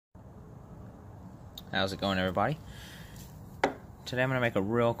How's it going, everybody? Today I'm going to make a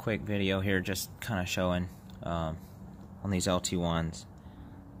real quick video here, just kind of showing on these LT1s.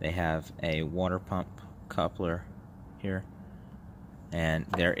 They have a water pump coupler here, and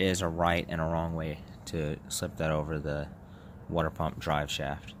there is a right and a wrong way to slip that over the water pump drive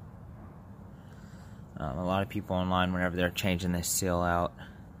shaft. A lot of people online, whenever they're changing this seal out,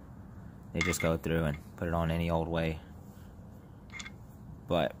 they just go through and put it on any old way.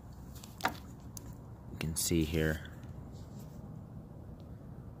 But you can see here,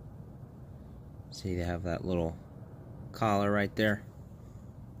 see they have that little collar right there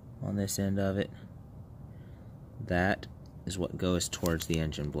on this end of it. That is what goes towards the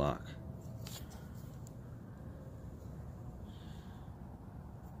engine block.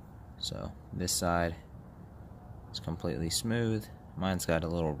 So this side is completely smooth. Mine's got a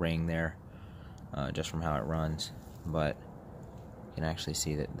little ring there just from how it runs, but you can actually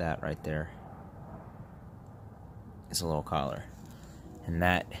see that right there is a little collar, and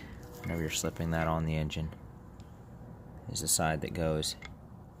that, whenever you're slipping that on the engine, is the side that goes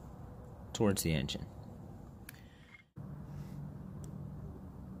towards the engine.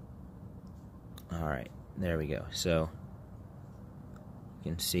 Alright, there we go. So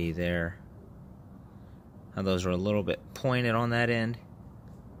you can see there how those are a little bit pointed on that end.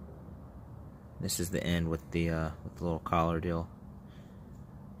 This is the end with the little collar deal.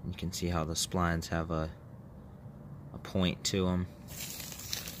 You can see how the splines have a point to them,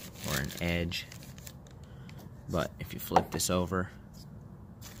 or an edge. But if you flip this over,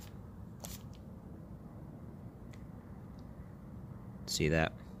 see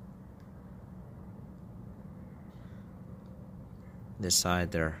that? This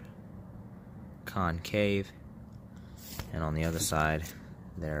side they're concave, and on the other side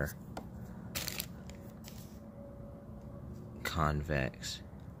they're convex.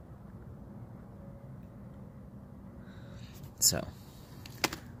 So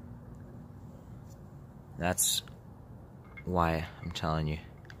that's why I'm telling you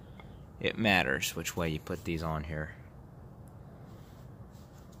it matters which way you put these on here.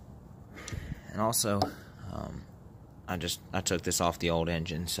 And also I took this off the old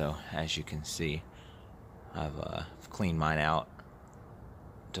engine, so as you can see, I've cleaned mine out.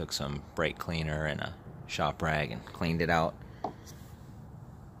 Took some brake cleaner and a shop rag and cleaned it out.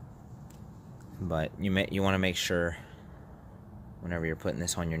 But you want to make sure, whenever you're putting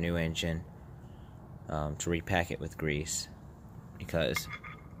this on your new engine, to repack it with grease, because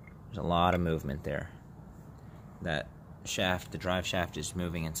there's a lot of movement there. That shaft, the drive shaft, is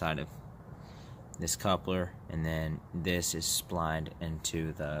moving inside of this coupler, and then this is splined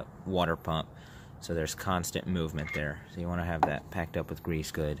into the water pump, so there's constant movement there. So you want to have that packed up with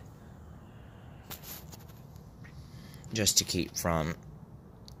grease good, just to keep from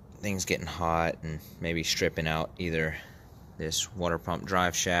things getting hot and maybe stripping out either this water pump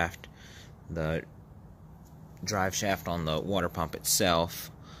drive shaft, the drive shaft on the water pump itself,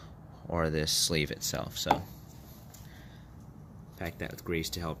 or this sleeve itself. So pack that with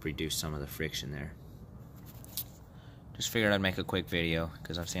grease to help reduce some of the friction there. Just figured I'd make a quick video,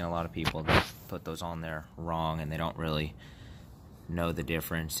 because I've seen a lot of people that put those on there wrong and they don't really know the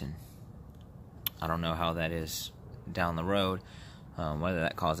difference, and I don't know how that is down the road, whether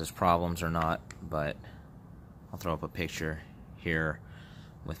that causes problems or not. But I'll throw up a picture here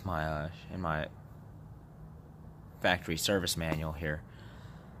with my in my factory service manual here.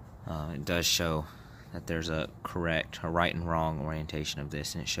 It does show that there's a right and wrong orientation of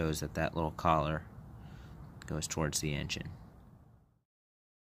this, and it shows that that little collar goes towards the engine.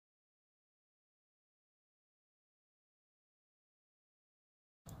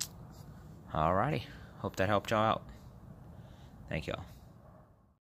 Alrighty, hope that helped y'all out. Thank y'all.